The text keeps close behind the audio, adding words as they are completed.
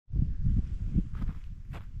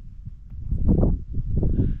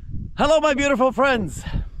Hello, my beautiful friends.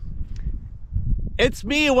 It's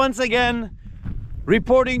me once again,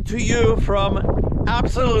 reporting to you from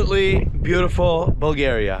absolutely beautiful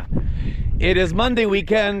Bulgaria. It is Monday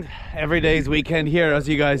weekend. Every day is weekend here, as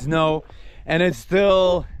you guys know, and it's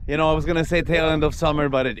still, you know, I was gonna say tail end of summer,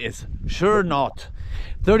 but it is sure not.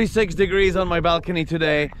 36 degrees on my balcony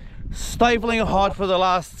today, stifling hot for the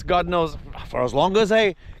last, God knows, for as long as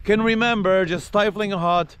I can remember, just stifling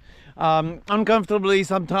hot. Uncomfortably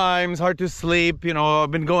sometimes, hard to sleep. You know, I've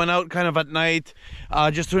been going out kind of at night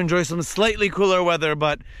just to enjoy some slightly cooler weather,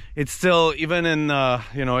 but it's still, even in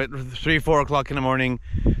you know, at 3-4 o'clock in the morning,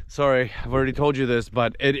 sorry, I've already told you this,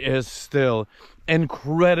 but it is still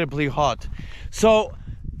incredibly hot. So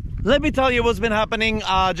let me tell you what's been happening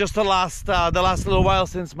just the last little while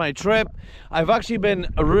since my trip. I've actually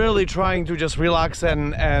been really trying to just relax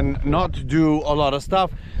and not do a lot of stuff.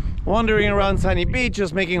 Wandering around sunny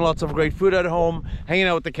beaches, making lots of great food at home, hanging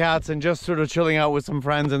out with the cats, and just sort of chilling out with some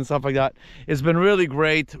friends and stuff like that. It's been really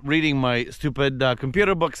great. Reading my stupid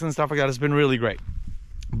computer books and stuff like that. It's been really great.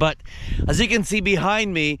 But as you can see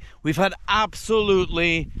behind me, we've had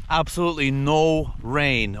absolutely no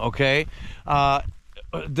rain, okay?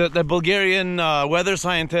 The Bulgarian weather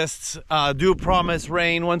scientists do promise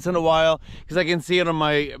rain once in a while, because I can see it on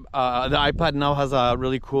my the iPad now has a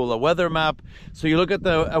really cool weather map. So you look at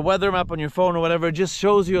the weather map on your phone or whatever, it just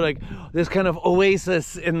shows you like this kind of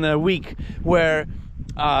oasis in the week where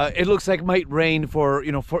it looks like might rain for,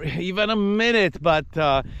 you know, for even a minute, but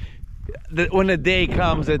when the day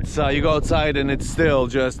comes, it's you go outside and it's still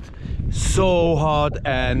just so hot,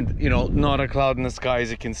 and you know, not a cloud in the sky,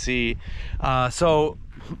 as you can see. So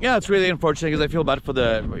yeah, it's really unfortunate, because I feel bad for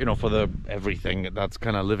the, you know, for the everything that's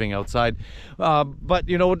kind of living outside, but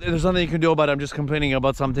you know, there's nothing you can do about it. I'm just complaining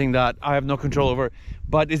about something that I have no control over.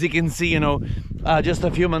 But as you can see, you know, just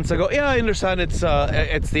a few months ago, yeah, I understand it's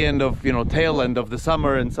the end of, you know, tail end of the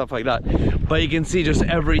summer and stuff like that, but you can see just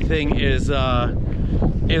everything is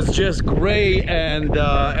just gray and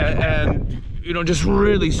you know, just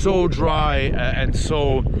really so dry, and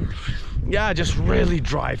so, yeah, just really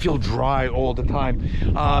dry. I feel dry all the time.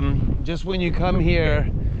 Just when you come here,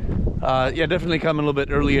 yeah, definitely come a little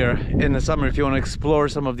bit earlier in the summer if you want to explore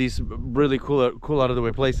some of these really cool out of the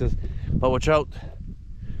way places. But watch out,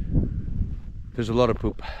 there's a lot of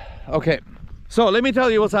poop. Okay, so let me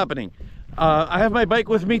tell you what's happening. I have my bike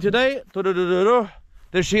with me today.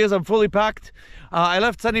 There she is. I'm fully packed. I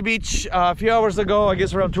left Sunny Beach a few hours ago, I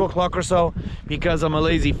guess around 2 o'clock or so, because I'm a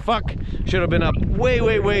lazy fuck. Should have been up way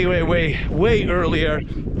earlier.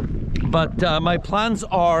 But my plans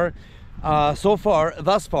are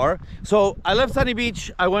thus far. So I left Sunny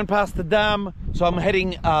Beach, I went past the dam, so I'm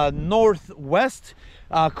heading northwest,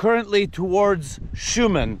 currently towards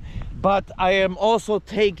Shumen. But I am also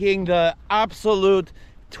taking the absolute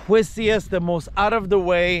twistiest, the most out of the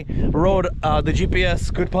way road the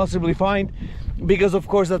GPS could possibly find, because of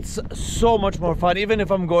course that's so much more fun. Even if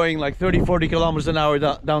I'm going like 30-40 kilometers an hour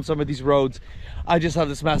down some of these roads, I just have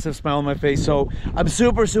this massive smile on my face. So I'm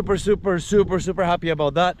super happy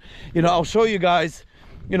about that. You know, I'll show you guys,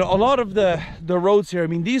 you know, a lot of the roads here. I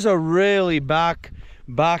mean, these are really back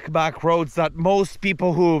roads that most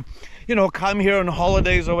people who, you know, come here on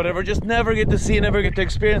holidays or whatever just never get to see, never get to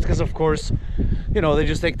experience, because of course, you know, they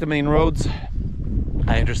just take the main roads.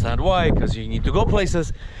 I understand why, because you need to go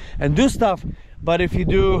places and do stuff. But if you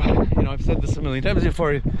do, you know, I've said this a million times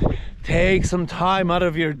before, take some time out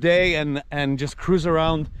of your day and just cruise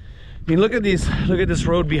around. I mean, look at this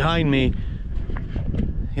road behind me.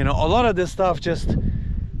 You know, a lot of this stuff just,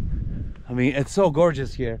 I mean, it's so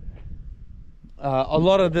gorgeous here. A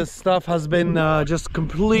lot of this stuff has been just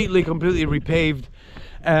completely repaved,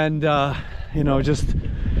 and you know, just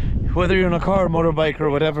whether you're in a car, motorbike, or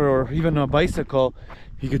whatever, or even a bicycle,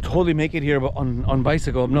 you could totally make it here on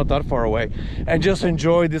bicycle. I'm not that far away, and just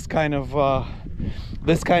enjoy this kind of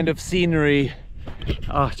scenery.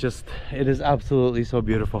 Just, it is absolutely so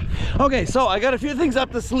beautiful. Okay, so I got a few things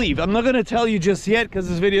up the sleeve. I'm not going to tell you just yet, because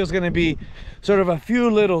this video is going to be sort of a few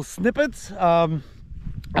little snippets.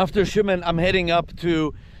 After Shumen, I'm heading up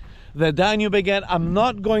to the Danube again. I'm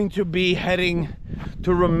not going to be heading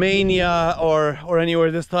to Romania or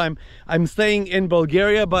anywhere this time. I'm staying in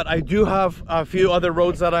Bulgaria, but I do have a few other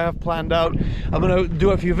roads that I have planned out. I'm gonna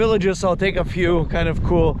do a few villages, so I'll take a few kind of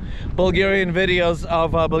cool Bulgarian videos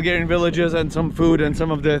of Bulgarian villages and some food and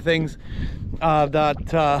some of the things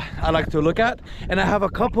that I like to look at. And I have a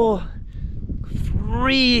couple,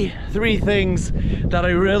 three things that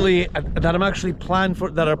I'm actually planned for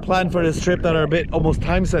this trip, that are a bit almost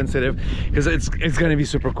time sensitive, because it's going to be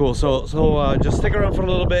super cool. So just stick around for a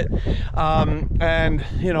little bit, and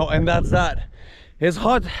you know, and that's that. It's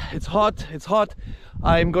hot, it's hot, it's hot.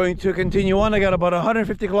 I'm going to continue on. I got about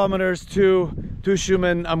 150 kilometers to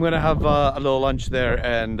Shumen. I'm gonna have a little lunch there,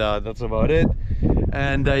 and that's about it.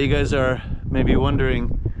 And you guys are maybe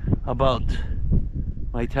wondering about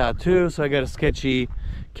my tattoo. So I got a sketchy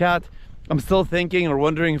cat. I'm still thinking or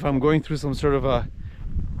wondering if I'm going through some sort of a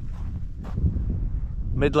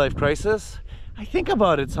midlife crisis. I think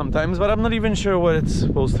about it sometimes, but I'm not even sure what it's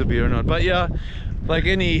supposed to be or not. But yeah, like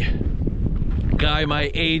any guy my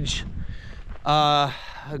age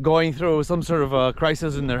going through some sort of a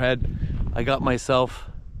crisis in their head, I got myself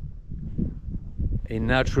a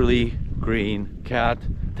naturally green cat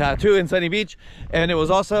tattoo in Sunny Beach, and it was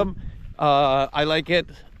awesome. I like it,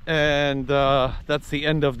 and that's the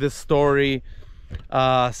end of this story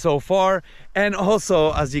so far. And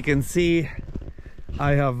also, as you can see,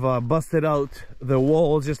 I have busted out the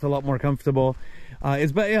walls, just a lot more comfortable.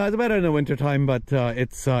 It's better in the winter time, but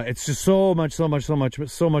it's just so much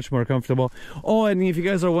more comfortable. Oh, and if you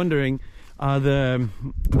guys are wondering, the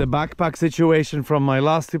backpack situation from my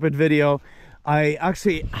last stupid video, I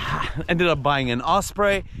actually ended up buying an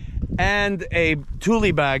Osprey and a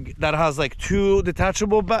Thule bag that has like two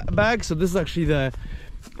detachable bags. So this is actually the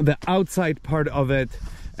outside part of it,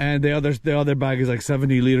 and the other bag is like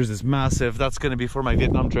 70 liters. It's massive. That's going to be for my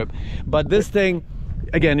Vietnam trip. But this thing,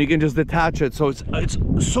 again, you can just detach it, so it's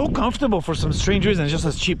so comfortable for some strange reason. It's just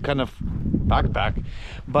a cheap kind of backpack,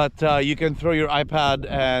 but you can throw your iPad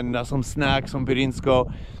and some snacks, some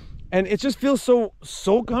pirinsko, and it just feels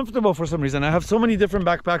so comfortable for some reason. I have so many different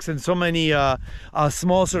backpacks and so many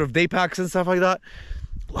small sort of day packs and stuff like that.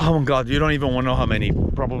 Oh my god, you don't even want to know how many,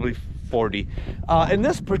 probably 40. And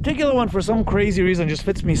this particular one, for some crazy reason, just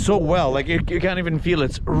fits me so well. Like you can't even feel it.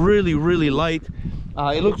 It's really light.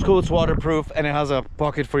 It looks cool. It's waterproof, and it has a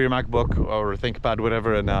pocket for your MacBook or ThinkPad,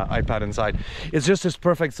 whatever, and iPad inside. It's just this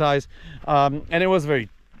perfect size, and it was very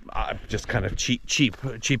just kind of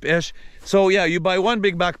cheap-ish. So yeah, you buy one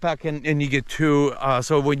big backpack and you get two.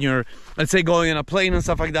 So when you're, let's say, going in a plane and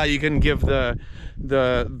stuff like that, you can give the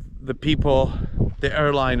people, the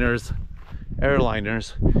airliners,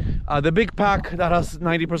 the big pack that has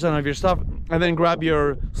 90% of your stuff, and then grab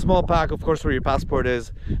your small pack, of course, where your passport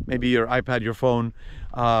is, maybe your iPad, your phone,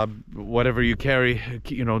 whatever you carry,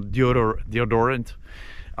 you know, deodorant,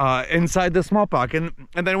 inside the small pack, and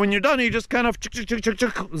then when you're done, you just kind of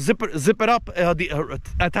zip it up,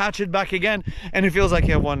 attach it back again, and it feels like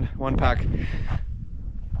you have one pack.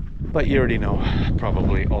 But you already know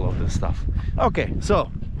probably all of this stuff. Okay, so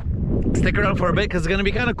stick around for a bit, because it's going to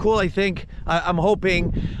be kind of cool. I think I'm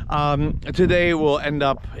hoping today we'll end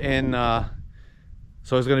up in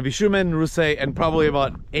so it's going to be Shumen, Ruse, and probably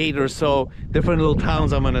about 8 or so different little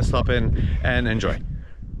towns I'm going to stop in and enjoy.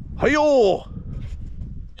 Hi-yo!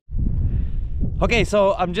 Okay,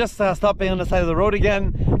 so I'm just stopping on the side of the road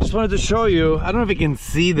again. Just wanted to show you, I don't know if you can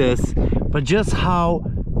see this, but just how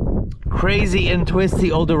crazy and twisty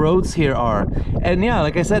all the roads here are. And yeah,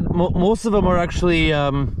 like I said, most of them are actually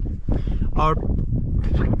are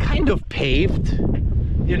kind of paved,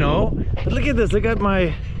 you know. But look at this, look at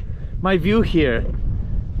my view here.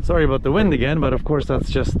 Sorry about the wind again, but of course that's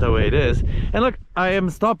just the way it is. And look, I am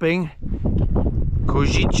stopping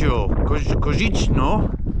Kozično,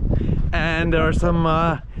 and there are some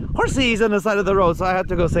horses on the side of the road, so I had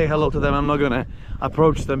to go say hello to them. I'm not gonna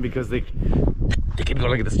approach them because they can go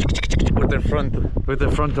like this with their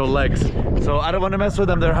frontal legs, so I don't want to mess with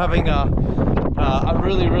them. They're having a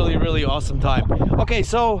really awesome time. Okay,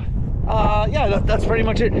 so yeah, that's pretty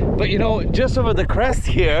much it. But you know, just over the crest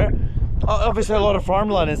here, obviously a lot of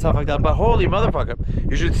farmland and stuff like that, but holy motherfucker,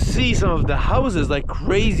 you should see some of the houses, like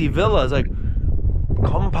crazy villas, like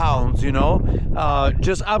compounds, you know,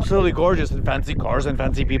 just absolutely gorgeous, and fancy cars and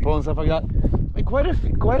fancy people and stuff like that. Like quite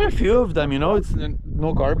a few of them, you know. It's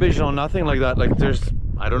no garbage, no nothing like that. Like there's,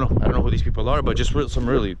 I don't know who these people are, but just some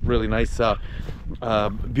really nice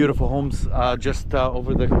beautiful homes just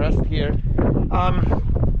over the crest here.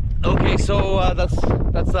 Okay, so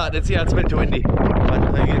that's that. It's a bit too windy,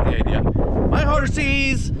 but I get the idea. My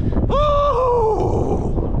horsies!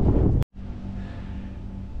 Woo!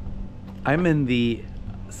 I'm in the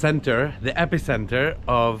center, the epicenter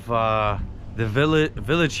of the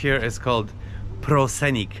village here is called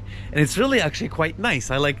Prosenik, and it's really actually quite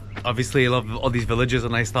nice. I love all these villages,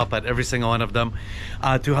 and I stop at every single one of them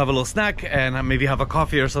to have a little snack and maybe have a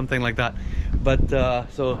coffee or something like that. But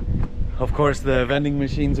so of course the vending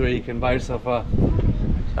machines where you can buy yourself a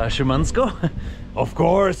Shumansko. Of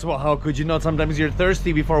course, well, how could you not? Sometimes you're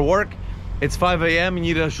thirsty before work, it's 5 AM, you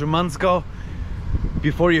need a Shumansko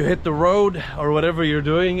before you hit the road or whatever you're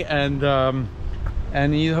doing, and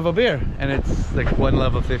you have a beer, and it's like 1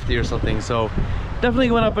 level 50 or something. So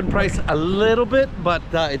Definitely went up in price a little bit, but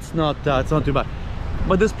it's not too bad.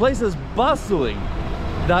 But this place is bustling.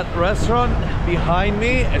 That restaurant behind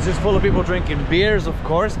me is just full of people drinking beers, of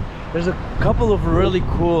course. There's a couple of really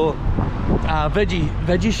cool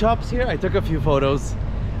veggie shops here. I took a few photos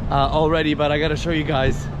already, but I gotta show you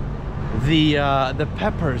guys the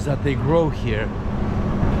peppers that they grow here,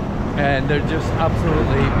 and they're just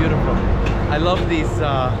absolutely beautiful. I love these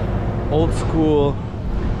old school,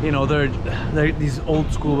 you know, they're these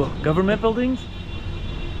old school government buildings.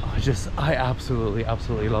 I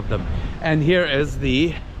absolutely love them. And here is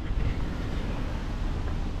the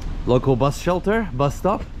local bus shelter, bus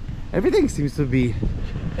stop. Everything seems to be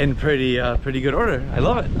in pretty good order. I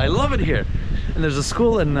love it here. And there's a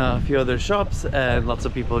school and a few other shops, and lots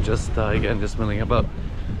of people just again just milling about,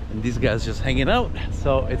 and these guys just hanging out.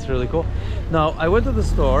 So it's really cool. Now I went to the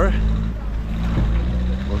store,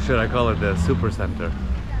 or should I call it the super center,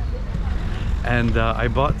 and I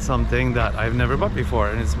bought something that I've never bought before,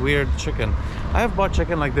 and it's weird chicken. I have bought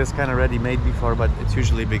chicken like this kind of ready-made before, but it's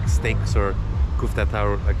usually big steaks or kuftata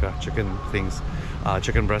or like chicken things,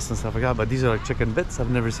 chicken breasts and stuff like that. But these are like chicken bits. I've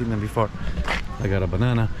never seen them before. I got a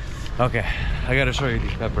banana. Okay, I gotta show you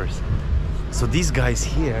these peppers. So these guys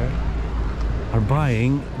here are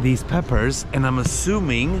buying these peppers, and I'm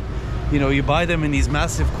assuming, you know, you buy them in these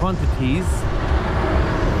massive quantities,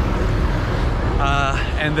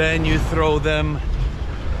 and then you throw them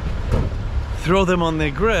on the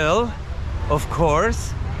grill, of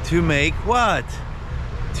course, to make what?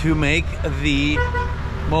 To make the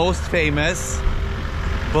most famous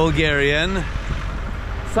Bulgarian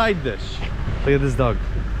side dish. Look at this dog.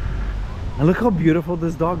 And look how beautiful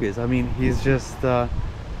this dog is. I mean, he's just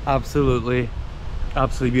absolutely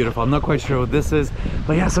beautiful. I'm not quite sure what this is,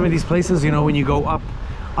 but yeah, some of these places, you know, when you go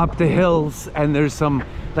up the hills, and there's some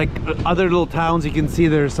like other little towns, you can see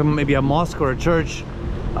there's some, maybe a mosque or a church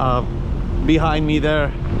behind me there.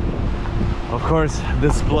 Of course,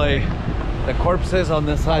 display the corpses on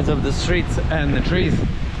the sides of the streets and the trees,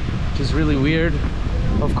 which is really weird.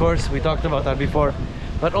 Of course, we talked about that before.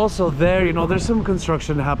 But also there, you know, there's some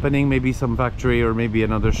construction happening, maybe some factory or maybe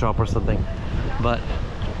another shop or something. But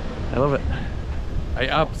I love it. I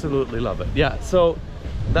absolutely love it. Yeah, so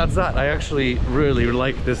that's that. I actually really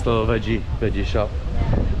like this little veggie shop.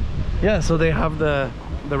 Yeah, so they have the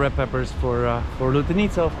red peppers for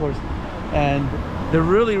Lutenica, of course, and they're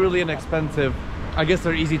really inexpensive. I guess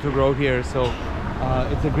they're easy to grow here, so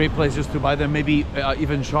it's a great place just to buy them. Maybe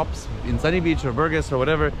even shops in Sunny Beach or Burgess or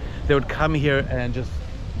whatever, they would come here and just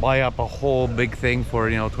buy up a whole big thing for,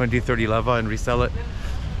 you know, 20-30 leva and resell it.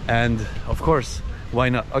 And of course, why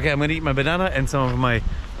not? Okay, I'm gonna eat my banana and some of my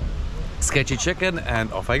sketchy chicken,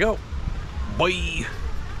 and off I go. Bye.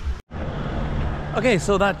 Okay,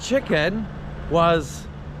 so that chicken was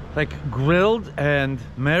like grilled and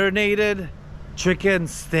marinated chicken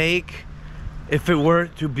steak. If it were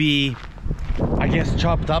to be, I guess,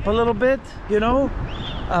 chopped up a little bit, you know,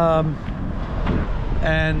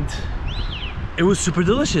 and it was super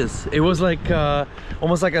delicious. It was like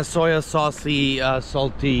almost like a soya saucy,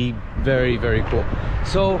 salty, very cool.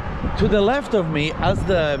 So to the left of me, as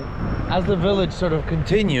the village sort of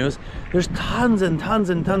continues, there's tons and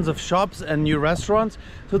tons of shops and new restaurants.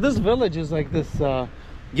 So this village is like this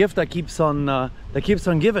gift that keeps on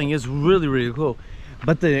giving. Is really cool.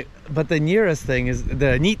 But the nearest thing is,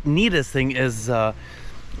 the neatest thing is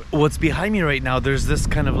what's behind me right now. There's this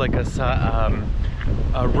kind of like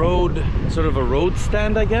a road, sort of a road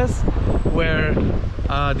stand, I guess, where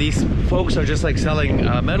these folks are just like selling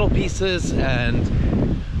metal pieces, and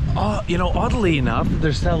you know, oddly enough,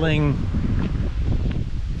 they're selling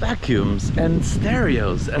vacuums and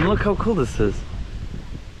stereos. And look how cool this is.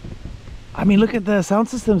 I mean, look at the sound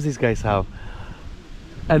systems these guys have.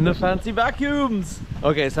 And the fancy vacuums.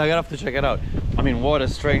 Okay, so I gotta have to check it out. I mean, what a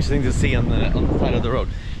strange thing to see on the side of the road.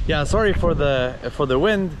 Yeah, sorry for the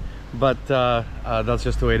wind, but that's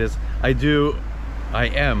just the way it is. I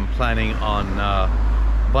am planning on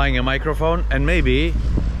buying a microphone and maybe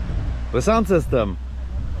the sound system.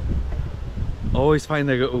 Always find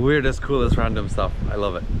the weirdest, coolest, random stuff. I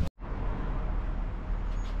love it.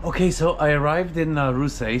 Okay, so I arrived in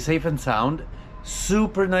Ruse, safe and sound.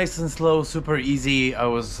 Super nice and slow, super easy. I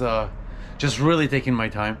was just really taking my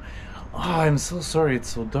time. Oh, I'm so sorry it's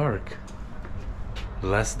so dark.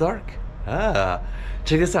 Less dark? Ah,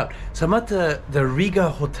 check this out. So I'm at the Riga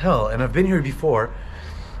Hotel, and I've been here before.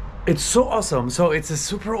 It's so awesome. So it's a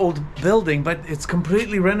super old building, but it's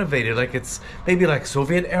completely renovated. Like it's maybe like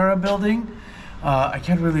Soviet era building. I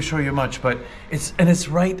can't really show you much, but it's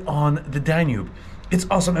right on the Danube. It's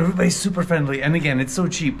awesome. Everybody's super friendly. And again, it's so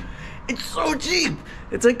cheap. It's so cheap.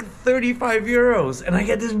 It's like 35 euros. And I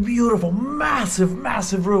get this beautiful, massive,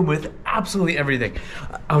 massive room with absolutely everything.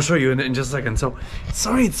 I'll show you in just a second. So,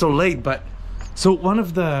 sorry it's so late, but so one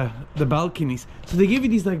of the balconies. So they give you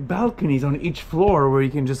these like balconies on each floor where you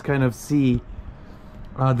can just kind of see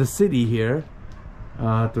the city here.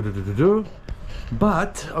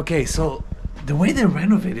 But, okay, so the way they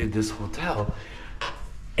renovated this hotel,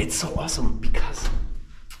 it's so awesome because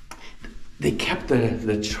they kept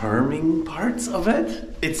the charming parts of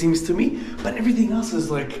it, it seems to me, but everything else is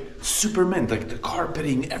like super mint, like the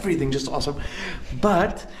carpeting, everything just awesome.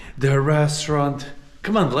 But the restaurant,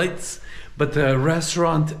 come on lights, but the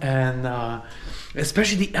restaurant and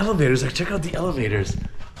especially the elevators, like check out the elevators.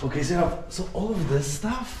 Okay, so all of this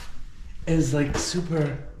stuff is like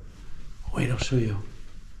super, wait, I'll show you.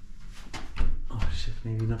 Oh shit,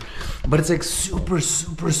 maybe not. But it's like super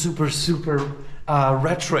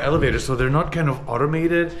retro elevators, so they're not kind of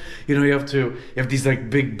automated. You know, you have these like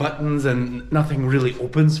big buttons and nothing really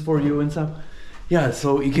opens for you and stuff. Yeah,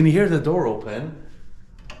 so you can hear the door open.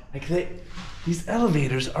 Like these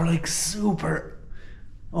elevators are like super,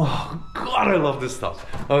 oh god, I love this stuff.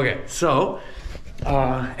 Okay, so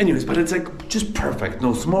anyways, but it's like just perfect.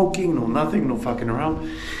 No smoking, no nothing, no fucking around.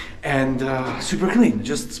 And super clean,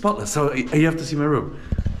 just spotless. So you have to see my room.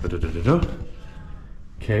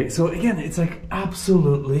 Okay, so again, it's like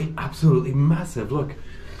absolutely massive. Look,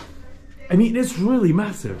 I mean, it's really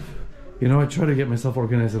massive. You know, I try to get myself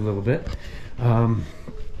organized a little bit. I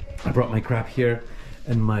brought my crap here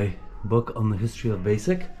and my book on the history of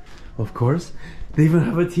basic, of course. They even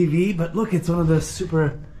have a TV, but look, it's one of the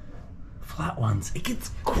super flat ones. It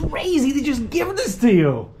gets crazy, they just give this to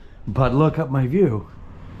you. But look at my view.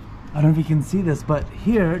 I don't know if you can see this, but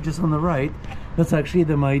here, just on the right, that's actually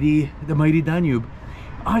the mighty Danube.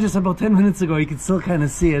 Just about 10 minutes ago, you could still kind of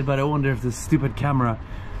see it, but I wonder if this stupid camera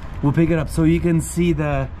will pick it up. So you can see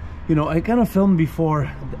the, you know, I kind of filmed before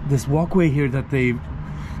this walkway here that they've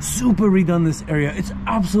super redone this area. It's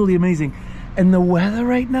absolutely amazing. And the weather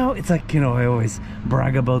right now, it's like, you know, I always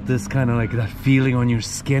brag about this kind of like that feeling on your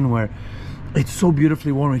skin where it's so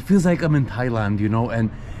beautifully warm. It feels like I'm in Thailand, you know,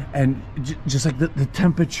 and just like the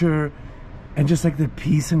temperature and just like the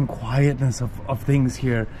peace and quietness of things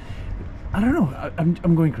here. I don't know,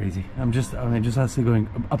 I'm going crazy. I'm just absolutely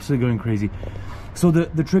going crazy. So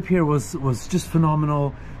the trip here was just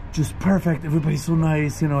phenomenal, just perfect. Everybody's so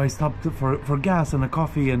nice, you know. I stopped for gas and a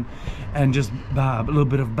coffee and just a little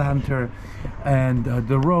bit of banter, and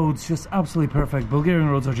the roads just absolutely perfect. Bulgarian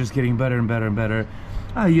roads are just getting better and better and better.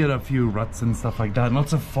 You had a few ruts and stuff like that, and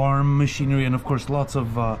lots of farm machinery, and of course lots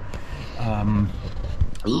of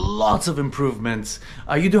improvements.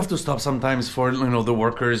 You do have to stop sometimes for, you know, the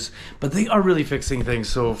workers, but they are really fixing things,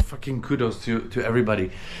 so fucking kudos to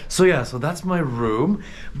everybody. So yeah, so that's my room.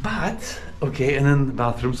 But okay, and then the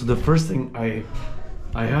bathroom. So the first thing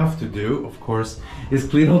I have to do, of course, is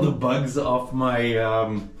clean all the bugs off my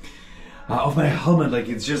helmet. Like,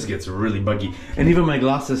 it just gets really buggy, and even my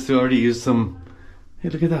glasses too. I already used some, hey,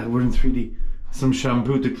 look at that, we're in 3D. Some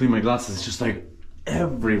shampoo to clean my glasses, just like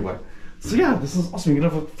everywhere. So yeah, this is awesome. You can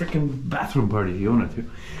have a freaking bathroom party if you want to.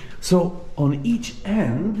 So on each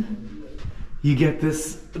end, you get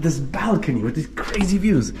this balcony with these crazy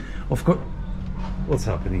views. Of course, what's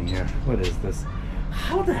happening here? What is this?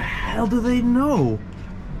 How the hell do they know?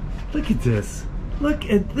 Look at this. Look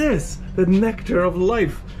at this. The nectar of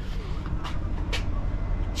life.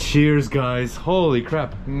 Cheers, guys. Holy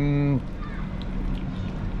crap.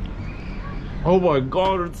 Oh my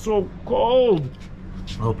god, it's so cold.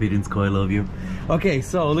 Oh, Pedinsko, I love you. Okay,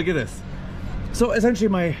 so look at this. So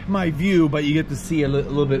essentially my view, but you get to see a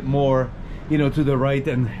little bit more, you know, to the right,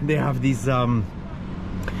 and they have these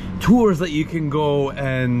tours that you can go,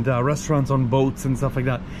 and restaurants on boats and stuff like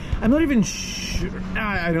that. I'm not even sure.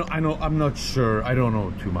 I'm not sure. I don't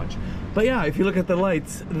know too much. But yeah, if you look at the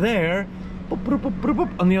lights there,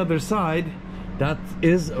 on the other side, that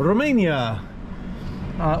is Romania.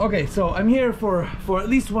 Okay, so I'm here for at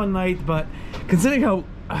least one night, but considering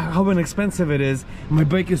how inexpensive it is, my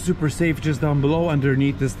bike is super safe just down below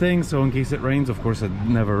underneath this thing, so in case it rains, of course it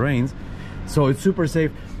never rains, so it's super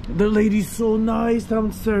safe. The lady's so nice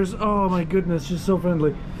downstairs. Oh my goodness, she's so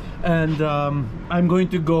friendly. And I'm going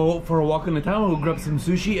to go for a walk in the town. We'll grab some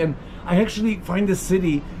sushi, and I actually find the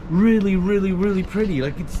city really pretty.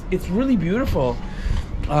 Like, it's really beautiful.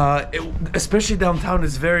 Especially downtown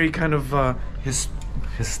is very kind of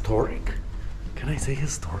historic. Can I say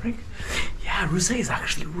historic? Yeah, yeah, Ruse is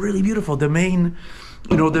actually really beautiful. The main,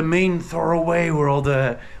 you know, the main thoroughway where all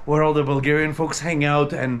the Bulgarian folks hang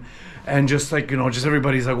out, and just like, you know, just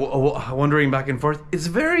everybody's like wandering back and forth. It's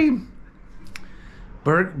very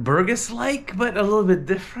Burgess-like, but a little bit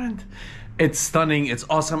different. It's stunning. It's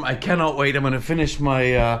awesome. I cannot wait. I'm gonna finish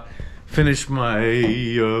my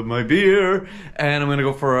my beer, and I'm gonna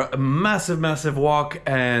go for a massive walk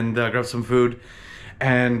and grab some food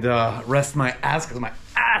and rest my ass, because my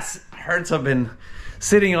ass hurts. I've been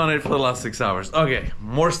sitting on it for the last 6 hours. Okay,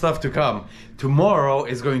 more stuff to come. Tomorrow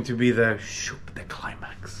is going to be the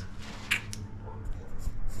climax.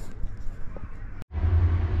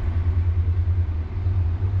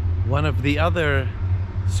 One of the other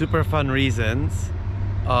super fun reasons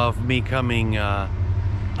of me coming to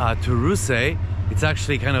Ruse, it's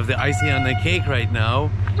actually kind of the icing on the cake right now,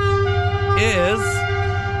 is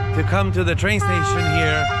to come to the train station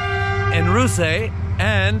here in Ruse,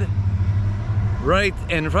 and right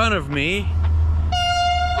in front of me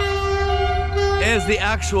is the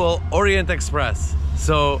actual Orient Express.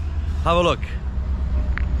 So have a look.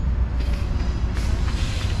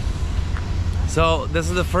 So this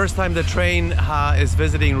is the first time the train is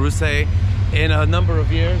visiting Ruse in a number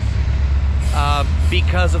of years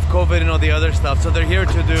because of COVID and all the other stuff. So they're here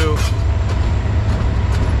to do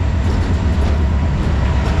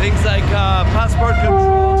things like passport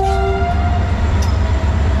control.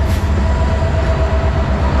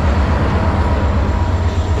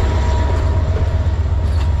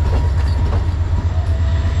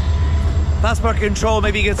 Passport control,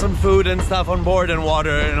 maybe get some food and stuff on board and water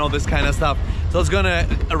and all this kind of stuff. So it's gonna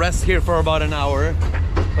rest here for about an hour.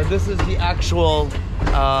 But this is the actual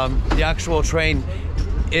train.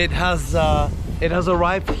 It has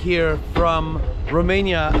arrived here from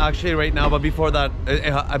Romania actually right now, but before that,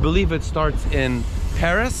 I believe it starts in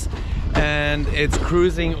Paris, and it's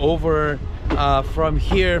cruising over from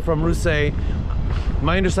here, from Ruse.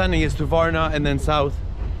 My understanding is to Varna and then south.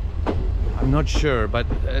 I'm not sure, but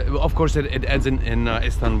of course it ends in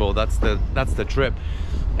Istanbul. That's the trip,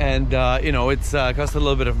 and you know, it's cost a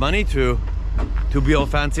little bit of money to be all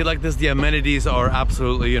fancy like this. The amenities are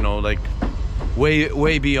absolutely, you know, like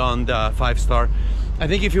way beyond 5-star. I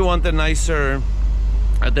think if you want the nicer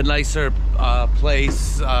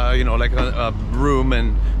place, you know, like a room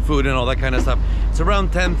and food and all that kind of stuff, it's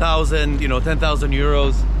around 10,000, you know, 10,000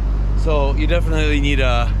 euros. So you definitely need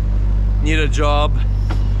a job.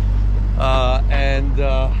 And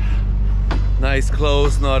nice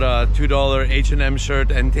clothes, not a $2 H&M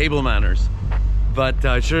shirt, and table manners. But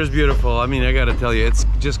it sure is beautiful. I mean, I gotta tell you, it's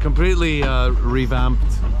just completely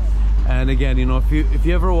revamped. And again, you know, if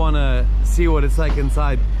you ever want to see what it's like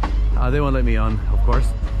inside, they won't let me on, of course.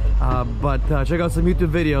 But check out some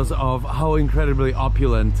YouTube videos of how incredibly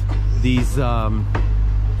opulent these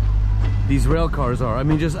rail cars are. I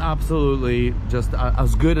mean, just absolutely, just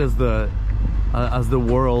as good as the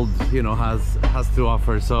world, you know, has to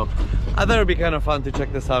offer. So I thought it'd be kind of fun to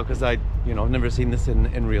check this out, because I, you know, I've never seen this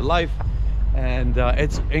in real life, and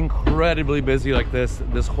it's incredibly busy. Like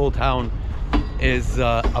this whole town is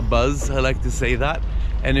a buzz, I like to say that.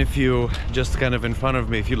 And if you just kind of in front of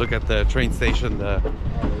me, if you look at the train station,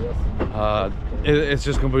 it's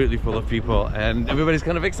just completely full of people, and everybody's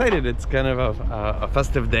kind of excited. It's kind of a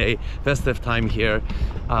festive day, festive time here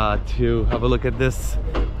to have a look at this.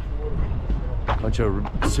 Bunch of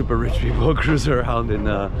super rich people cruise around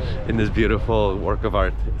in this beautiful work of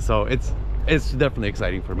art. So it's definitely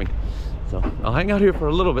exciting for me. So I'll hang out here for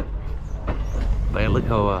a little bit. But look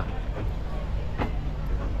how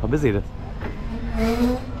busy it is.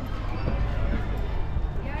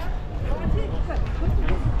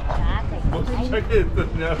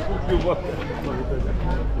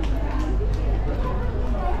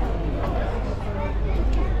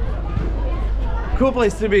 Cool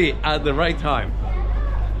place to be at the right time.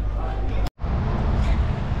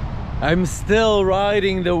 I'm still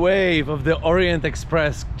riding the wave of the Orient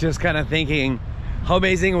Express, just kind of thinking how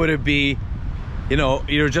amazing would it be, you know,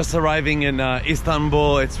 you're just arriving in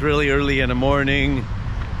Istanbul, it's really early in the morning,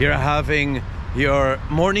 you're having your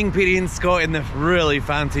morning pirinsko in the really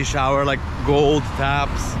fancy shower, like gold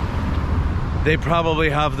taps. They probably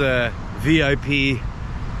have the VIP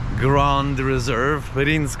Grand Reserve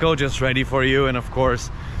pirinsko just ready for you, and of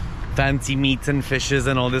course fancy meats and fishes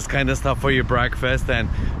and all this kind of stuff for your breakfast, and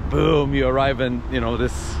boom, you arrive in, you know,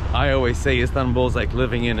 this, I always say Istanbul's like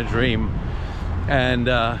living in a dream. And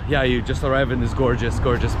yeah, you just arrive in this gorgeous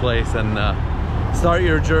place and start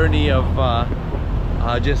your journey of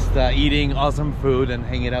just eating awesome food and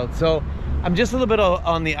hanging out. So I'm just a little bit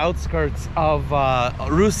on the outskirts of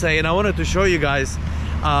Ruse, and I wanted to show you guys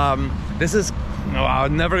this is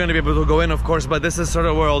I'm never going to be able to go in, of course, but this is sort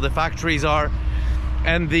of where all the factories are,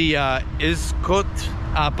 and the Iskut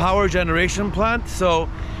power generation plant. So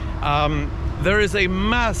there is a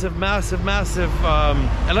massive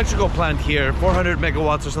electrical plant here, 400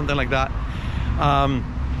 megawatts or something like that,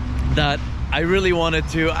 that I really wanted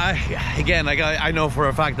to. I know for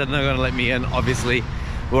a fact that they're not going to let me in. Obviously,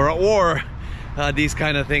 we're at war. These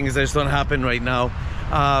kind of things just don't happen right now.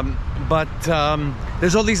 But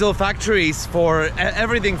there's all these little factories for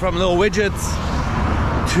everything from little widgets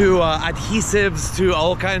to adhesives to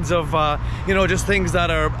all kinds of you know, just things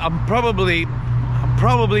that are probably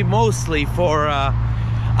mostly for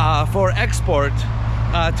export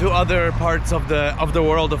to other parts of the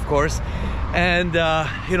world, of course. And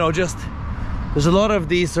you know, just there's a lot of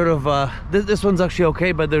these sort of this one's actually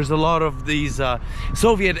okay, but there's a lot of these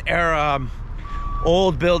Soviet era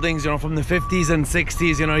old buildings, you know, from the 50s and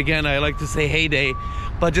 60s. You know, again, I like to say heyday,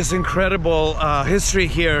 but just incredible history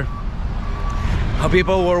here. How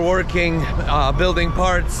people were working, building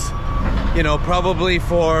parts, you know, probably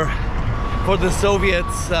for the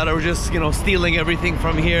Soviets that are just, you know, stealing everything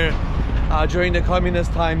from here during the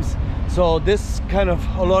communist times. So this kind of,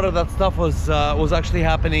 a lot of that stuff was actually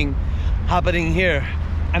happening here.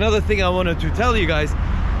 Another thing I wanted to tell you guys,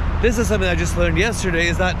 this is something I just learned yesterday,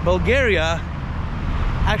 is that Bulgaria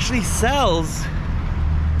actually sells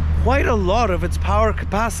quite a lot of its power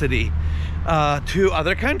capacity to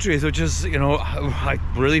other countries, which is, you know, like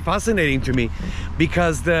really fascinating to me,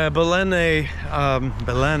 because the Belen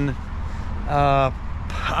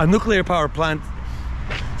a nuclear power plant,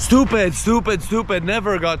 stupid,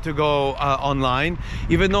 never got to go online,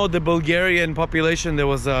 even though the Bulgarian population, there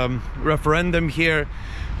was a referendum here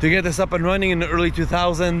to get this up and running in the early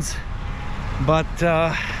 2000s, but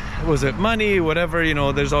was it money, whatever, you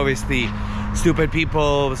know, there's always the stupid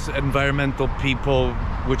people, environmental people,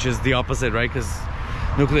 which is the opposite, right? Because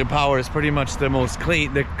nuclear power is pretty much the most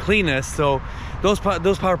cleanest. So those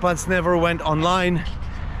power plants never went online.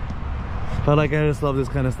 But like, I just love this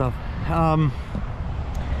kind of stuff.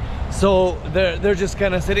 So they're just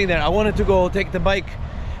kind of sitting there. I wanted to go take the bike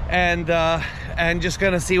and just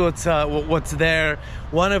kind of see what's there.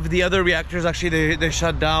 One of the other reactors, actually, they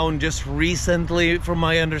shut down just recently, from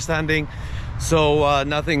my understanding. So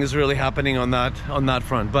nothing is really happening on that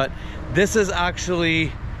front. But this is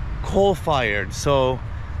actually coal-fired, so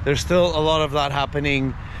there's still a lot of that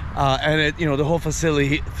happening. And you know, the whole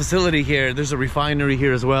facility here. There's a refinery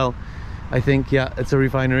here as well, I think. Yeah, it's a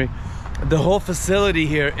refinery. The whole facility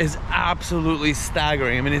here is absolutely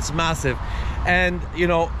staggering. I mean, it's massive. And you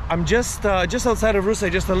know, I'm just outside of Ruse,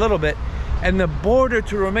 just a little bit, and the border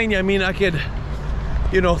to Romania, I mean, I could,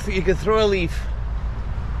 you know, you could throw a leaf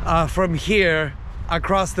from here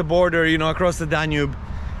across the border, you know, across the Danube,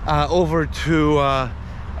 over to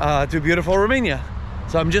beautiful Romania.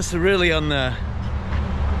 So I'm just really on the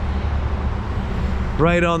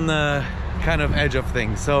kind of edge of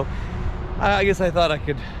things. So I guess I thought I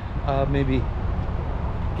could maybe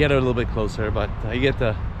get a little bit closer, but you get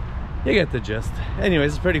the gist.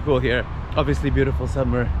 Anyways, it's pretty cool here. Obviously beautiful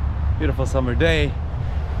summer day,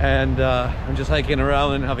 and I'm just hiking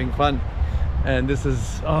around and having fun. And this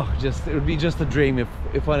is, it would be just a dream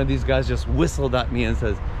if one of these guys just whistled at me and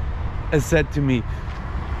said to me,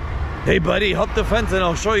 "Hey buddy, hop the fence and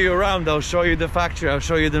I'll show you around. I'll show you the factory, I'll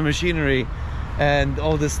show you the machinery and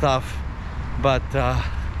all this stuff." But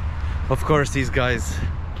of course these guys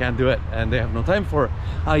can't do it, and they have no time for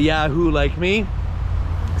a yahoo like me.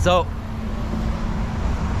 So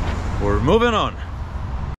we're moving on.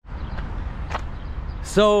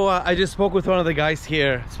 So I just spoke with one of the guys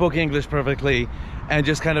here, spoke English perfectly, and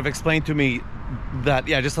just kind of explained to me that,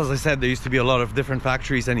 yeah, just as I said, there used to be a lot of different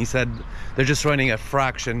factories, and he said they're just running a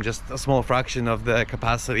fraction, just a small fraction of the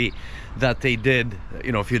capacity that they did,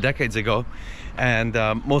 you know, a few decades ago. And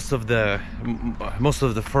most of the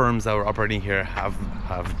firms that were operating here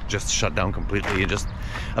have just shut down completely, just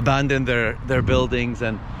abandoned their buildings.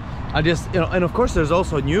 And I just, you know, and of course there's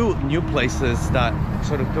also new places that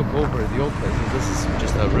sort of took over the old places. This is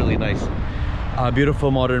just a really nice, beautiful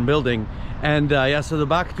modern building. And yeah, so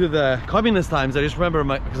back to the communist times, I just remember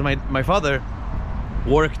because my father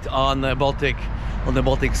worked on the Baltic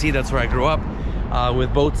Sea. That's where I grew up,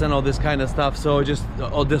 with boats and all this kind of stuff. So just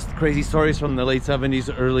all this crazy stories from the late 70s,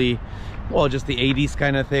 just the 80s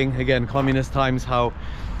kind of thing. Again, communist times, how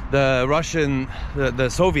the the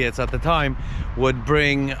Soviets at the time would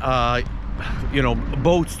bring you know,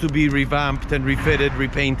 boats to be revamped and refitted,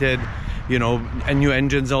 repainted, you know, and new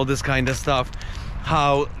engines, all this kind of stuff.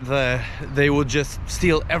 How they would just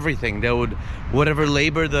steal everything. They would, whatever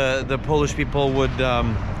labor the Polish people would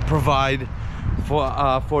provide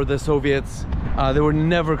for the Soviets. They were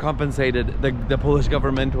never compensated. The Polish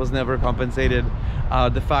government was never compensated.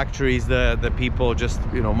 The factories, the people, just,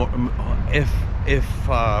 you know, if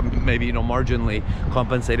maybe, you know, marginally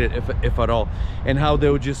compensated, if at all. And how they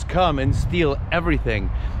would just come and steal everything.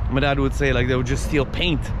 My dad would say, like, they would just steal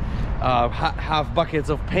paint, half buckets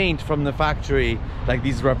of paint from the factory. Like,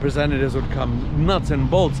 these representatives would come nuts and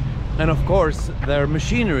bolts, and of course their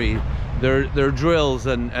machinery, their drills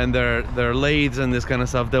and their lathes and this kind of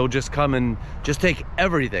stuff, they'll just come and just take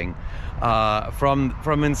everything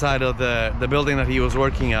from inside of the building that he was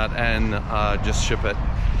working at, and just ship it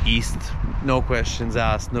east. No questions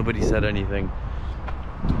asked, nobody said anything.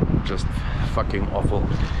 Just fucking awful.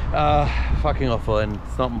 Fucking awful. And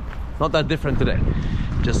it's not that different today,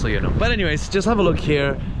 just so you know. But anyways, just have a look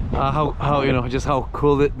here. How you know, just how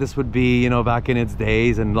cool this would be, you know, back in its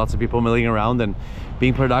days, and lots of people milling around and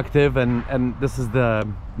being productive. And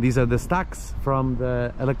these are the stacks from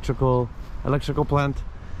the electrical plant.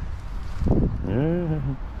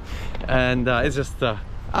 And it's just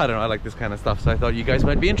I don't know, I like this kind of stuff, so I thought you guys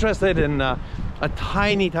might be interested in a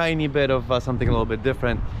tiny bit of something a little bit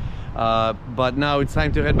different. But now it's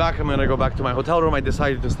time to head back. I'm gonna go back to my hotel room. I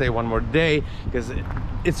decided to stay one more day because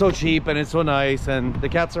it's so cheap and it's so nice, and the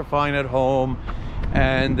cats are fine at home.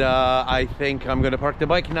 And I think I'm gonna park the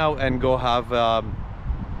bike now and go have a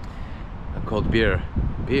cold beer.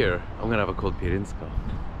 I'm gonna have a cold pirinsko.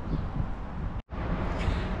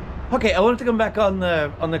 Okay, I wanted to come back on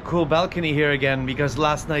the cool balcony here again, because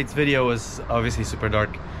last night's video was obviously super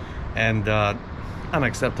dark and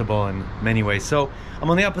unacceptable in many ways. So I'm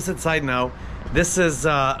on the opposite side now. This is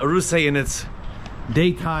Ruse in its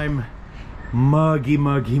daytime muggy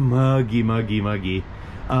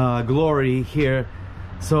glory here.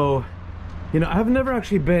 So, you know, I've never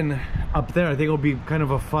actually been up there. I think it'll be kind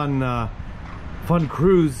of a fun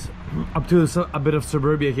cruise up to a bit of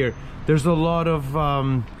suburbia here. There's a lot of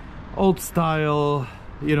old style,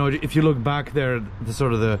 you know, if you look back there, the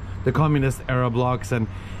sort of the communist era blocks, and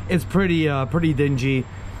it's pretty dingy.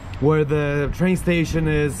 Where the train station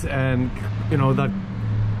is, and, you know, that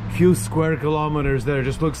few square kilometers there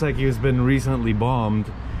just looks like it's been recently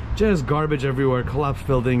bombed. Just garbage everywhere, collapsed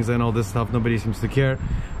buildings and all this stuff. Nobody seems to care,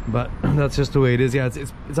 but that's just the way it is. Yeah,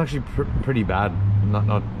 it's actually pretty bad.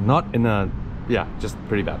 Not in a, yeah, just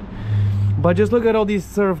pretty bad. But just look at all these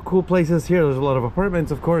sort of cool places here. There's a lot of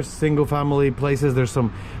apartments, of course, single family places. There's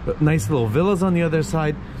some nice little villas on the other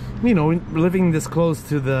side. You know, living this close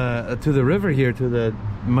to the river here, to the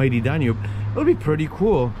mighty Danube, it'll be pretty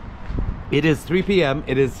cool. It is 3 p.m.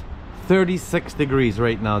 It is 36 degrees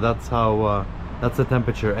right now. That's how that's the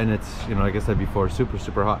temperature, and it's, you know, like I said before,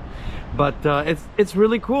 super hot. But it's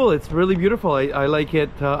really cool. It's really beautiful. I like it.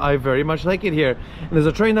 I very much like it here. And there's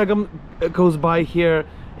a train that goes by here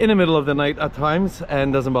in the middle of the night at times,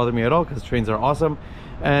 and doesn't bother me at all, because trains are awesome.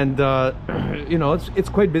 And you know, it's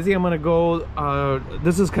quite busy. I'm gonna go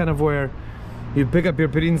this is kind of where you pick up your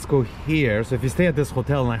pirinsko here. So if you stay at this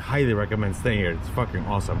hotel, and I highly recommend staying here, it's fucking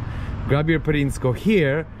awesome, grab your pirinsko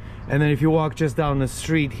here, and then if you walk just down the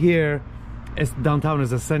street here, downtown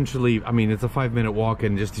is essentially, I mean, it's a 5-minute walk,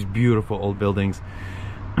 and just these beautiful old buildings.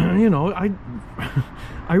 You know, I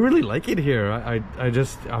really like it here.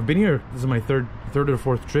 I've been here, this is my third or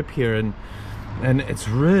fourth trip here, and it's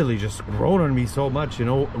really just grown on me so much. You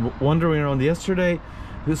know, wandering around yesterday,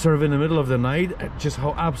 sort of in the middle of the night, just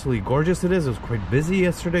how absolutely gorgeous it is. It was quite busy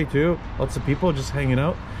yesterday too, lots of people just hanging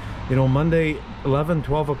out. You know, Monday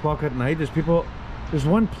 11-12 o'clock at night, there's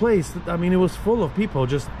one place that, I mean, it was full of people,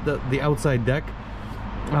 just the outside deck,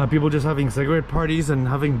 people just having cigarette parties and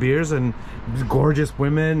having beers, and gorgeous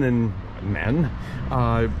women and men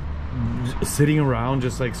sitting around,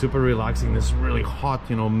 just like super relaxing. This really hot,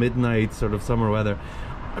 you know, midnight sort of summer weather.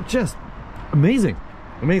 Just amazing.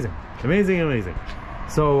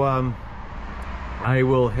 So I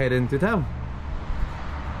will head into town.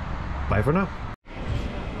 Bye for now.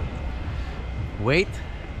 Wait.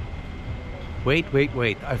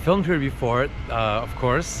 I filmed here before, of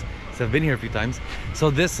course, so I've been here a few times. So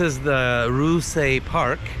this is the Ruse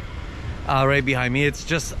Park right behind me. It's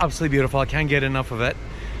just absolutely beautiful. I can't get enough of it.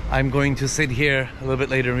 I'm going to sit here a little bit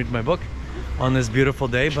later and read my book on this beautiful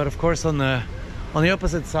day. But of course, on the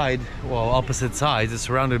opposite side, well, opposite sides, it's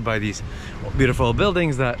surrounded by these beautiful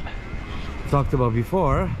buildings that I talked about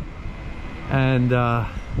before. And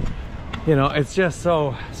you know, it's just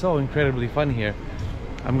so incredibly fun here.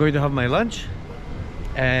 I'm going to have my lunch,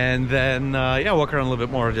 and then yeah, walk around a little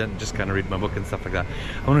bit more, and just kind of read my book and stuff like that.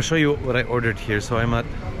 I want to show you what I ordered here. So I'm at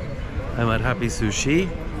Happy Sushi.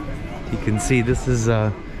 You can see this is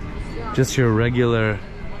just your regular,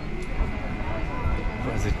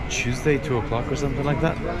 is it Tuesday, 2 o'clock or something like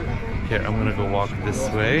that? Here, I'm gonna go walk this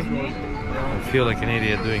way. I feel like an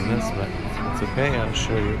idiot doing this, but it's okay, I'll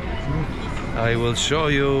show you. I will show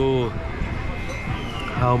you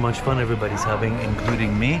how much fun everybody's having,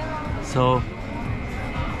 including me. So,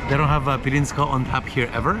 they don't have Pirinska on tap here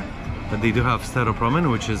ever, but they do have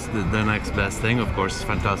Staropramen, which is the next best thing, of course,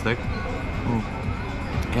 fantastic.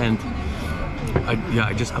 And yeah,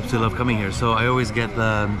 I just absolutely love coming here. So I always get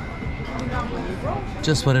the,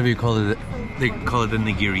 just whatever you call it, they call it the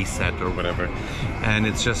nigiri set or whatever. And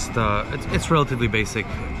it's just, it's relatively basic.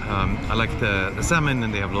 I like the salmon,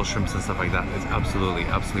 and they have little shrimps and stuff like that. It's absolutely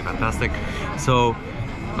fantastic. So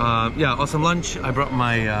yeah, awesome lunch. I brought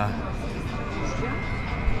my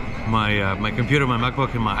my computer, my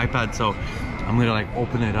MacBook, and my iPad, so I'm gonna like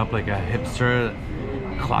open it up like a hipster,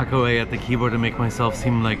 clock away at the keyboard to make myself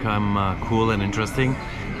seem like I'm cool and interesting,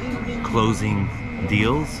 closing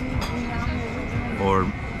deals, or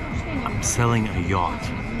I'm selling a yacht.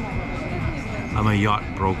 I'm a yacht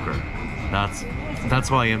broker. That's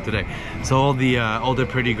who I am today. So all the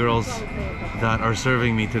pretty girls that are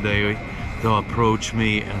serving me today, they'll approach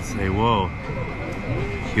me and say, "Whoa,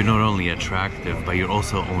 you're not only attractive, but you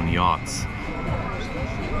also own yachts."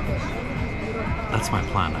 That's my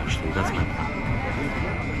plan, actually. That's my plan.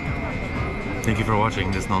 Thank you for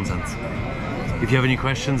watching this nonsense. If you have any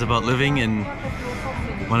questions about living in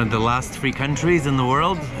one of the last free countries in the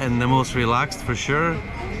world and the most relaxed for sure,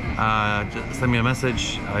 just send me a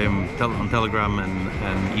message. I am on Telegram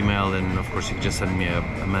and email, and of course you can just send me a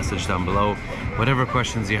message down below. Whatever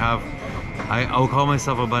questions you have. I'll call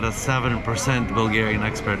myself about a 7% Bulgarian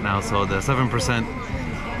expert now, so the 7%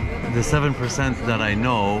 that I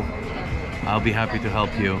know, I'll be happy to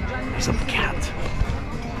help you. There's a cat.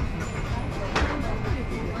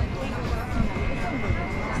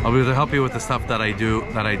 I'll be able to help you with the stuff that I do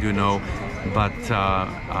know, but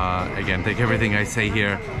again, take everything I say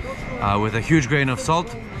here with a huge grain of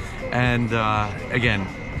salt. And again,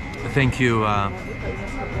 thank you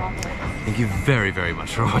very, very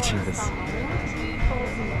much for watching this.